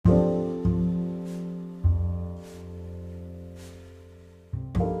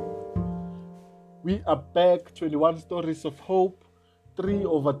We are back, 21 Stories of Hope,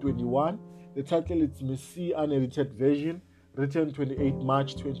 3/21. The title is Miss C unedited version, written 28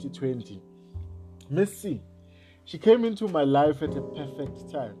 March 2020. Miss C, she came into my life at a perfect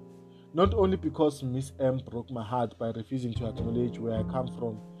time. Not only because Miss M broke my heart by refusing to acknowledge where I come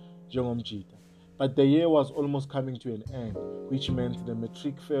from, Jongomjita, but the year was almost coming to an end, which meant the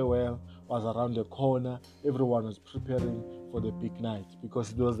matric farewell was around the corner. Everyone was preparing for the big night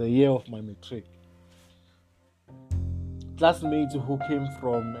because it was the year of my matric. Classmates who came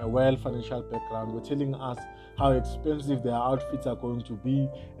from a well financial background were telling us how expensive their outfits are going to be,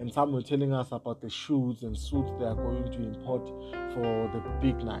 and some were telling us about the shoes and suits they are going to import for the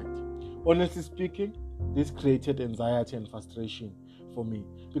big night. Honestly speaking, this created anxiety and frustration for me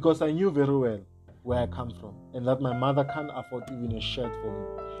because I knew very well where I come from and that my mother can't afford even a shirt for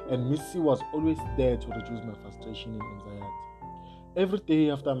me, and Missy was always there to reduce my frustration and anxiety. Every day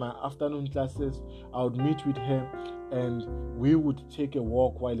after my afternoon classes, I would meet with her and we would take a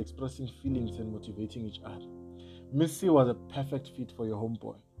walk while expressing feelings and motivating each other. Missy was a perfect fit for your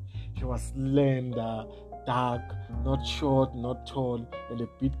homeboy. She was slender, dark, not short, not tall, and a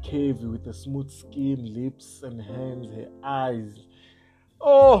bit curvy with a smooth skin, lips and hands, her eyes.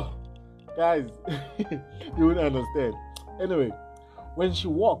 Oh, guys, you wouldn't understand. Anyway, when she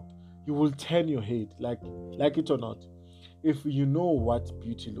walked, you will turn your head, like it or not, if you know what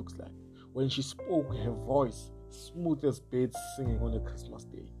beauty looks like. When she spoke, her voice, smooth as birds singing on a Christmas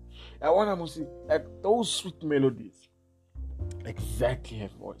day. I want to see like those sweet melodies. Exactly her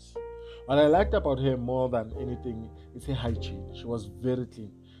voice. What I liked about her more than anything is her hygiene. She was very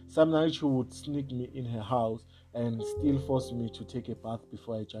clean. Some nights she would sneak me in her house and still force me to take a bath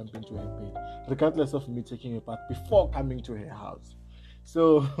before I jump into her bed, regardless of me taking a bath before coming to her house.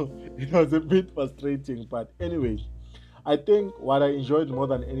 So it was a bit frustrating, but anyway, I think what I enjoyed more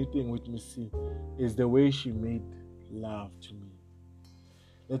than anything with Missy is the way she made love to me.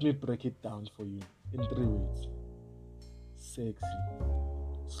 Let me break it down for you in 3 words: sexy,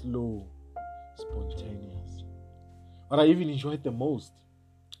 slow, spontaneous. What I even enjoyed the most,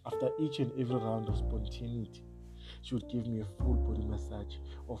 after each and every round of spontaneity, she would give me a full body massage,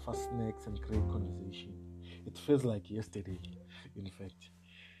 offer snacks, and great conversation. It feels like yesterday, in fact.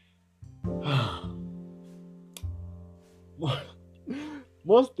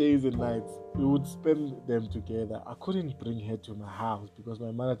 Most days and nights, we would spend them together. I couldn't bring her to my house because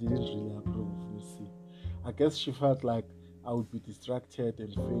my mother didn't really approve of Missy. I guess she felt like I would be distracted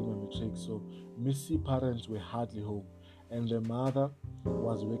and fail my matric, so Missy parents were hardly home, and the mother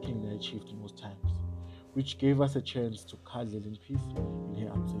was working night shift most times, which gave us a chance to cuddle in peace in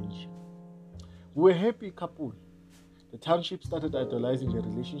her absence. We were a happy couple. The township started idolizing the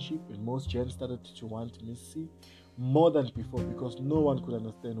relationship, and most gens started to want Missy more than before because no one could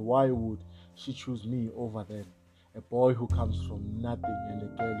understand why would she choose me over them, a boy who comes from nothing and a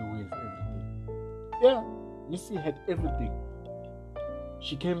girl who has everything. Yeah, Missy had everything.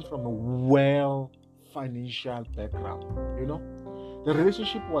 She came from a well financial background, you know. The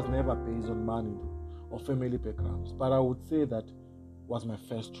relationship was never based on money or family backgrounds, but I would say that was my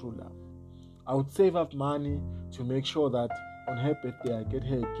first true love. I would save up money to make sure that on her birthday I get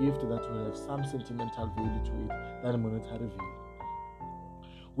her a gift that will have some sentimental value to it than monetary value.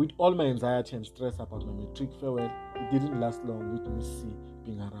 With all my anxiety and stress about my matric farewell, it didn't last long with Miss C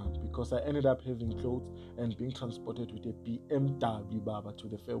being around because I ended up having clothes and being transported with a BMW Baba to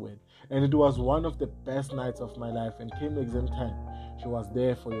the farewell. And it was one of the best nights of my life, and came exam time, she was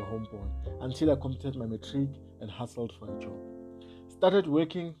there for your homeboy until I completed my matric and hustled for a job. Started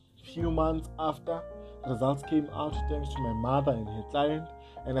working few months after results came out thanks to my mother and her client,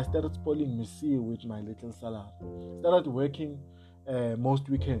 and I started spoiling Missy with my little salary. Started working most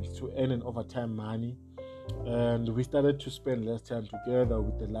weekends to earn an overtime money, and we started to spend less time together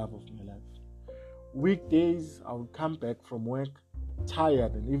with the love of my life. Weekdays, I would come back from work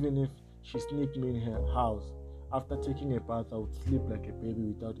tired, and even if she sneaked me in her house, after taking a bath, I would sleep like a baby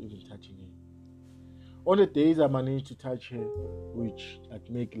without even touching her. On the days I managed to touch her, which like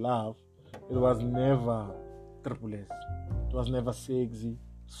make love, it was never triple S. It was never sexy,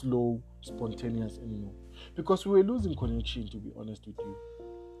 slow, spontaneous anymore. Because we were losing connection, to be honest with you.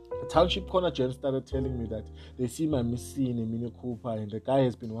 The township corner gent started telling me that they see my Missy in a Mini Cooper and the guy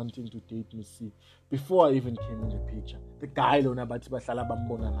has been wanting to date Missy before I even came in the picture. The guy lona bathi bahlala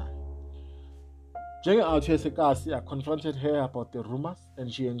bambona naye. Out here Sekasi, I confronted her about the rumors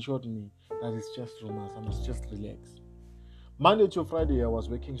and she assured me that it's just rumors, I must just relax. Monday to Friday I was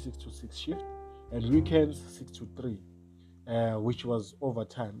working 6 to 6 shift and weekends 6 to 3. Which was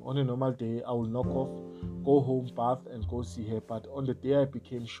overtime. On a normal day, I will knock off, go home, bath, and go see her. But on the day I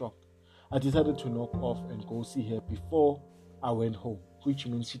became shocked, I decided to knock off and go see her before I went home, which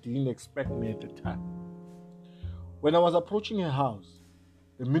means she didn't expect me at the time. When I was approaching her house,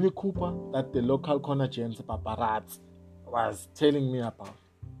 the Mini Cooper that the local corner gents paparazzi was telling me about,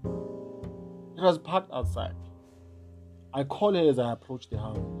 it was parked outside. I called her as I approached the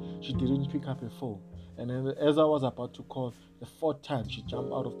house. She didn't pick up her phone. And then as I was about to call the fourth time, she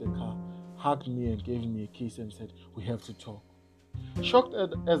jumped out of the car, hugged me and gave me a kiss and said, "We have to talk." Shocked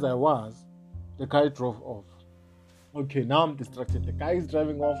as I was, the guy drove off. Okay, now I'm distracted. The guy is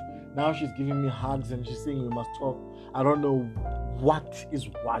driving off. Now she's giving me hugs and she's saying we must talk. I don't know what's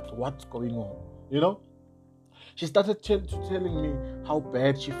going on, you know? She started telling me how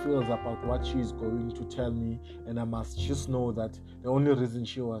bad she feels about what she is going to tell me, and I must just know that the only reason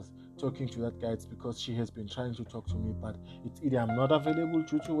she was talking to that guy is because she has been trying to talk to me, but it's either I'm not available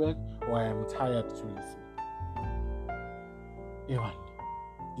due to work or I am tired to listen. Ewan,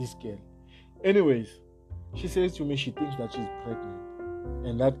 this girl. Anyways, she says to me she thinks that she's pregnant,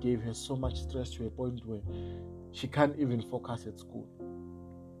 and that gave her so much stress to a point where she can't even focus at school.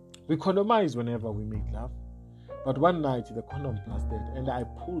 We condomize whenever we make love. But one night the condom busted and I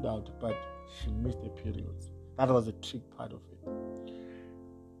pulled out, but she missed the periods. That was the trick part of it.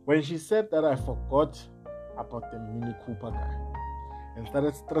 When she said that, I forgot about the Mini Cooper guy and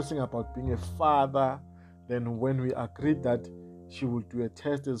started stressing about being a father. Then when we agreed that she will do a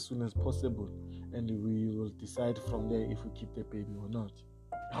test as soon as possible and we will decide from there if we keep the baby or not,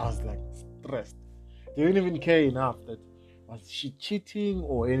 I was like stressed. Didn't even care enough that was she cheating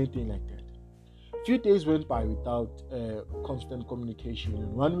or anything like that. Few days went by without constant communication,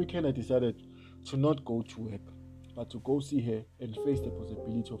 and one weekend I decided to not go to work, but to go see her and face the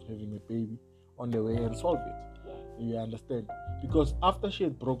possibility of having a baby on the way and solve it. You understand? Because after she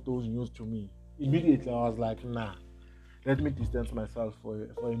had broke those news to me, immediately I was like, nah, let me distance myself for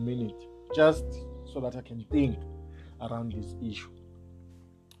a minute, just so that I can think around this issue.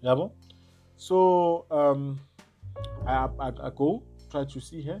 Yeah, so I go try to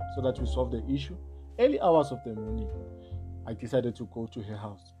see her so that we solve the issue. Early hours of the morning, I decided to go to her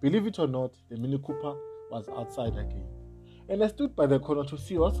house. Believe it or not, the Mini Cooper was outside again. And I stood by the corner to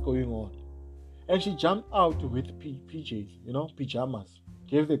see what's going on. And she jumped out with PJs, pajamas.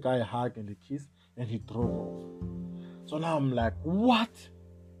 Gave the guy a hug and a kiss, and he drove off. So now I'm like, what?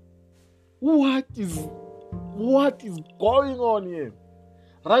 What is going on here?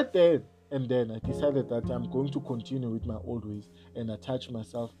 Right there and then I decided that I'm going to continue with my old ways and attach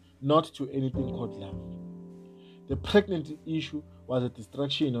myself not to anything called love. The pregnancy issue was a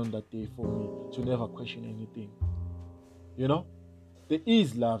distraction on that day for me to never question anything. There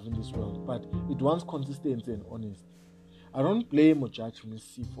is love in this world, but it wants consistency and honesty. I don't blame or judge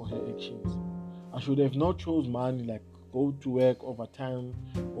Missy for her actions. I should have not chose money like go to work overtime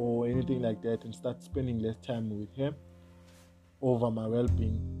or anything like that and start spending less time with her over my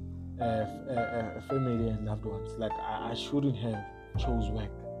well-being, family and loved ones. Like I shouldn't have chose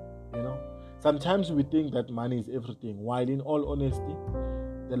work. Sometimes we think that money is everything, while in all honesty,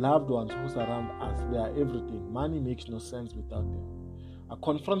 the loved ones who surround us, they are everything. Money makes no sense without them. I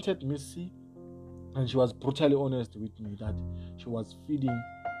confronted Missy, and she was brutally honest with me that she was feeling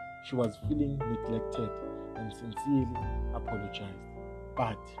neglected and sincerely apologized.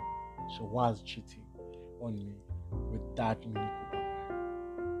 But she was cheating on me with that Mini Cooper.